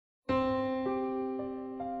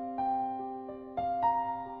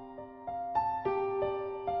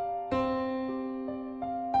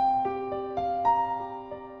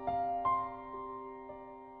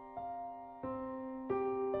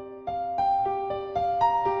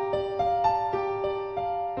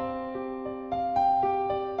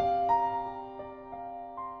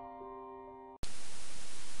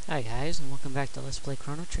guys, and welcome back to Let's Play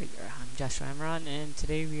Chrono Trigger. I'm Joshua Amaron, and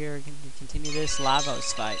today we are going to continue this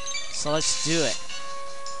Lavos fight. So let's do it.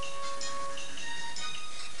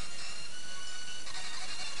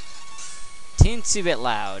 Teensy bit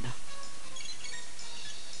loud.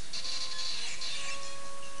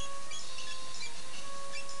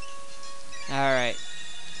 Alright.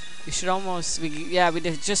 We should almost... we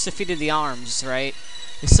just defeated the arms, right?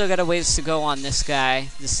 We still got a ways to go on this guy,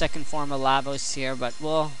 the second form of Lavos here, but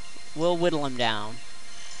we'll whittle him down.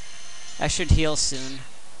 I should heal soon.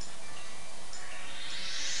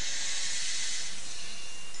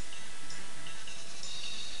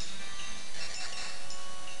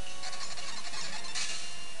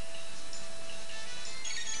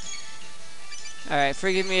 Alright,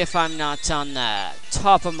 forgive me if I'm not on the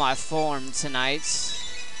top of my form tonight.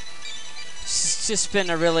 It's just been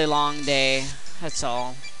a really long day, that's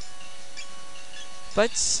all.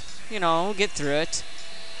 But, you know, we'll get through it.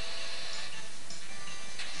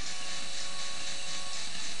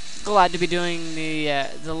 Glad to be doing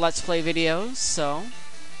the Let's Play videos, so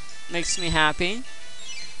makes me happy.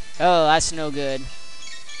 Oh, that's no good.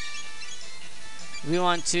 We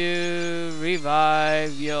want to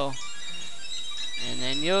revive you. And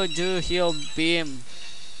then you'll do heal beam.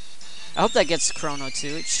 I hope that gets Chrono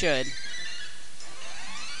too. It should.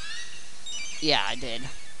 Yeah, I did.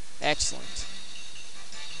 Excellent.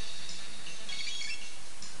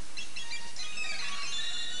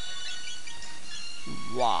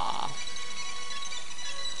 Wow.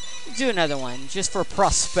 Do another one, just for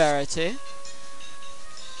prosperity.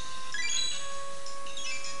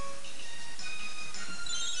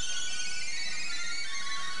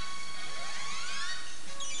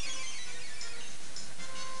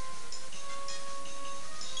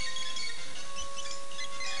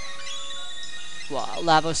 Wow,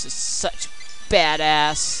 Lavos is such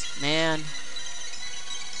badass, man.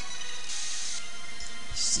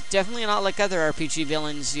 It's definitely not like other RPG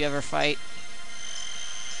villains you ever fight.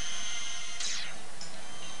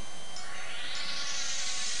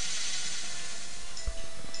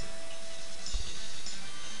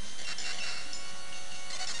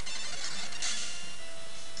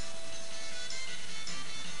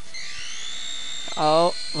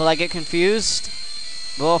 Oh, will I get confused?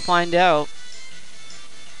 We'll find out.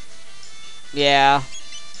 Yeah.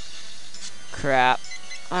 Crap.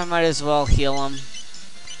 I might as well heal him.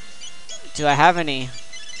 Do I have any?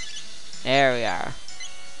 There we are.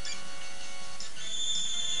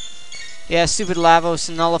 Yeah, stupid Lavos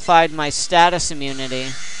nullified my status immunity.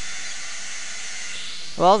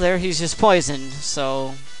 Well, there, he's just poisoned,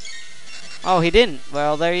 so... Oh, he didn't.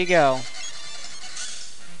 Well, there you go.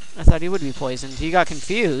 I thought he would be poisoned. He got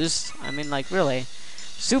confused. I mean, like, really.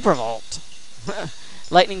 Super Volt.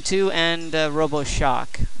 Lightning 2 and Robo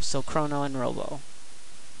Shock. So Chrono and Robo.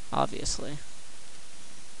 Obviously.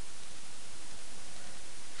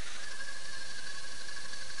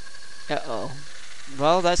 Uh-oh.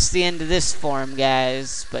 Well, that's the end of this form,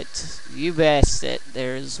 guys. But you guessed it.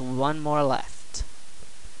 There's one more left.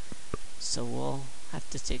 So we'll have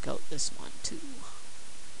to take out this one, too.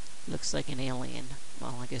 Looks like an alien.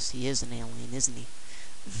 Well, I guess he is an alien, isn't he?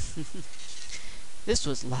 This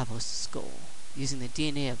was Lavos' goal. Using the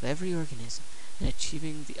DNA of every organism and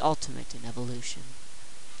achieving the ultimate in evolution.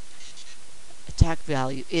 Attack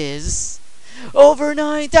value is over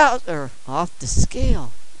 9,000, or off the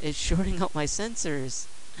scale. It's shorting out my sensors.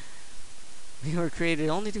 We were created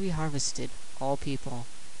only to be harvested, all people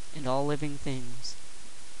and all living things.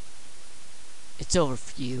 It's over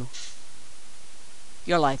for you.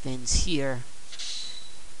 Your life ends here.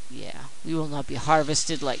 Yeah, we will not be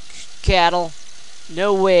harvested like cattle.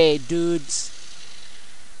 No way, dudes.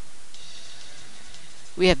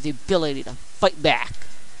 We have the ability to fight back.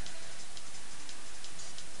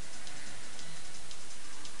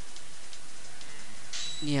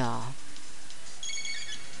 Yeah.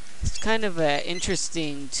 It's kind of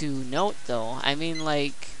interesting to note, though. I mean,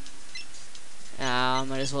 like...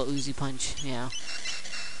 might as well Uzi Punch, yeah.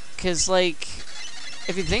 Because, like,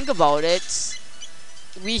 if you think about it,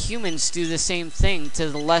 we humans do the same thing to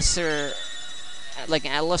the lesser... like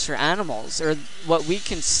lesser animals, or what we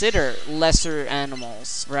consider lesser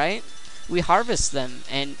animals, right? We harvest them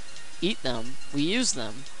and eat them. We use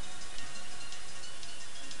them.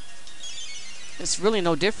 It's really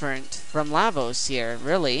no different from Lavos here,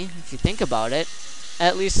 really, if you think about it.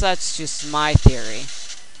 At least that's just my theory.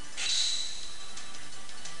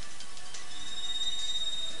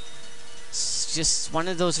 It's just one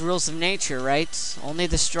of those rules of nature, right? Only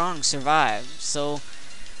the strong survive. So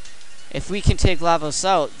if we can take Lavos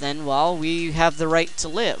out, then, well, we have the right to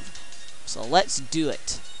live. So let's do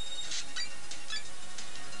it.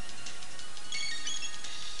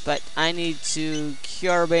 But I need to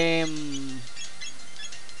cure beam.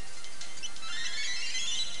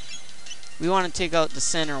 We want to take out the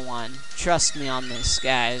center one. Trust me on this,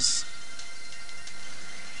 guys.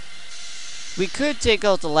 We could take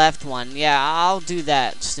out the left one. Yeah, I'll do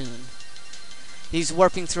that soon. He's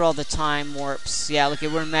warping through all the time warps. Yeah, look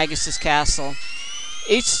at we're in Magus's castle.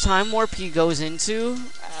 Each time warp he goes into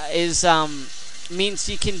means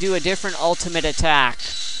he can do a different ultimate attack.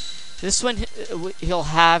 This one he'll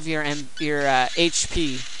have your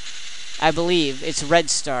HP. I believe it's Red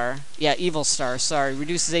Star. Yeah, Evil Star. Sorry,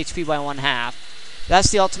 reduces HP by 1/2.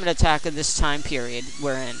 That's the ultimate attack of this time period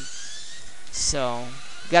we're in. So,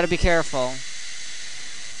 gotta be careful.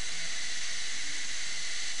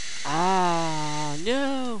 Ah,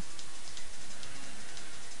 no.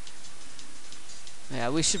 Yeah,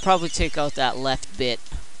 we should probably take out that left bit.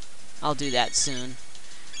 I'll do that soon.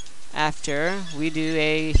 After we do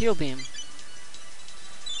a heal beam.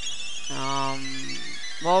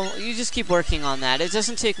 Well, you just keep working on that. It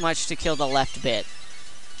doesn't take much to kill the left bit.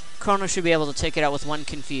 Chrono should be able to take it out with one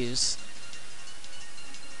confuse.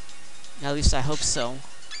 At least I hope so.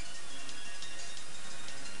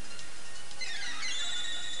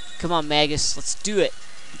 Come on, Magus, let's do it.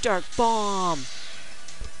 Dark Bomb!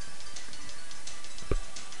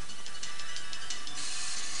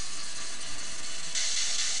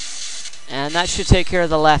 And that should take care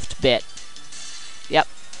of the left bit. Yep.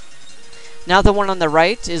 Now the one on the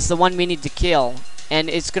right is the one we need to kill. And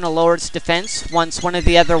it's going to lower its defense once one of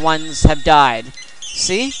the other ones have died.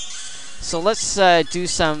 See? So let's do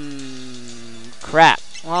some crap.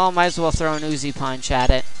 Well, might as well throw an Uzi punch at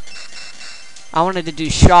it. I wanted to do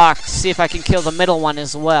shock to see if I can kill the middle one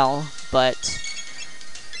as well. But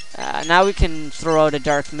now we can throw out a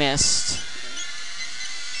dark mist.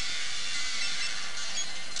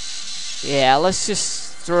 Yeah, let's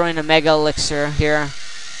just throw in a mega elixir here.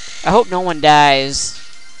 I hope no one dies.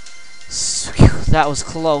 Whew, that was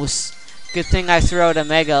close. Good thing I threw out a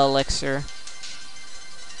mega elixir.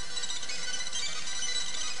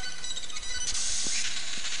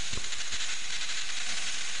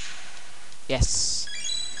 Yes.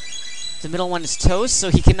 The middle one is toast,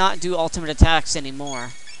 so he cannot do ultimate attacks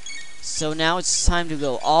anymore. So now it's time to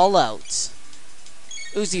go all out.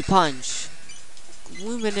 Uzi punch.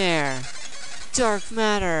 Luminaire. Dark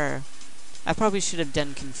matter. I probably should have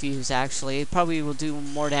done confuse, actually. It probably will do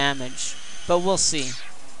more damage. But we'll see.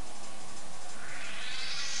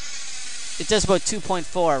 It does about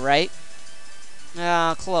 2.4, right?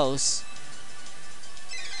 Close.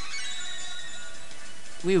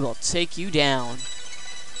 We will take you down.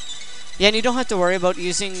 Yeah, and you don't have to worry about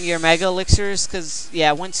using your mega elixirs, because,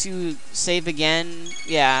 yeah, once you save again,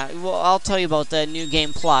 yeah, well, I'll tell you about the new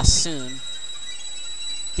game plus soon.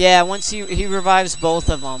 Yeah, once he revives both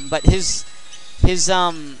of them, but his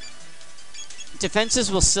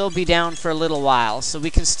defenses will still be down for a little while, so we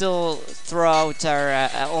can still throw out our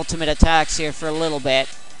ultimate attacks here for a little bit.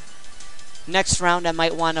 Next round, I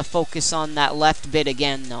might want to focus on that left bit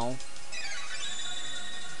again, though.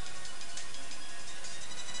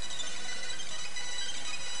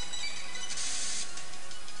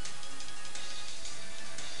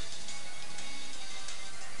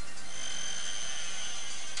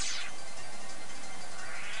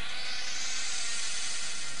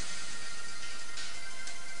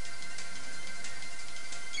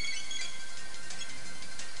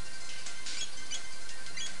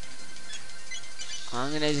 I'm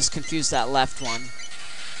going to just confuse that left one.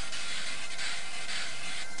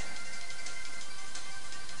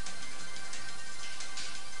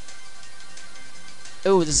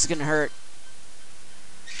 Oh, this is going to hurt.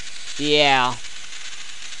 Yeah.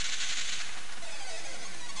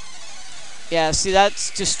 Yeah, see,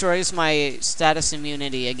 that destroys my status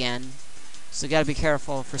immunity again. So you gotta be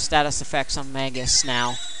careful for status effects on Magus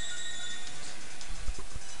now.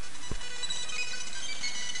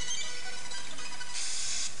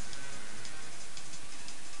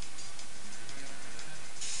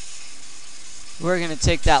 We're gonna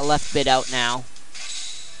take that left bit out now.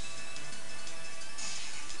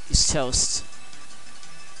 He's toast.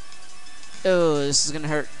 Oh, this is gonna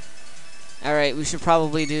hurt. Alright, we should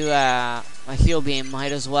probably do a heal beam,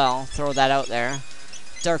 might as well. Throw that out there.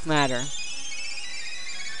 Dark matter.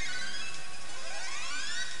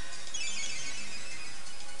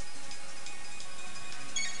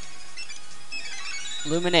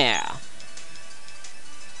 Luminaire.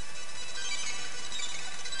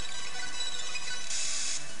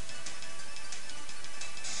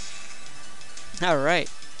 Alright.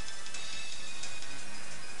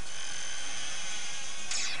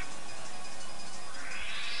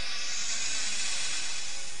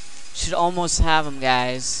 Should almost have him,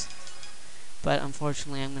 guys. But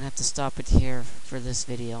unfortunately, I'm gonna have to stop it here for this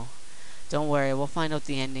video. Don't worry, we'll find out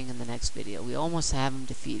the ending in the next video. We almost have him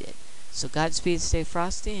defeated. So Godspeed, stay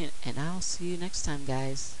frosty, and I'll see you next time,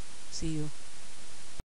 guys. See you.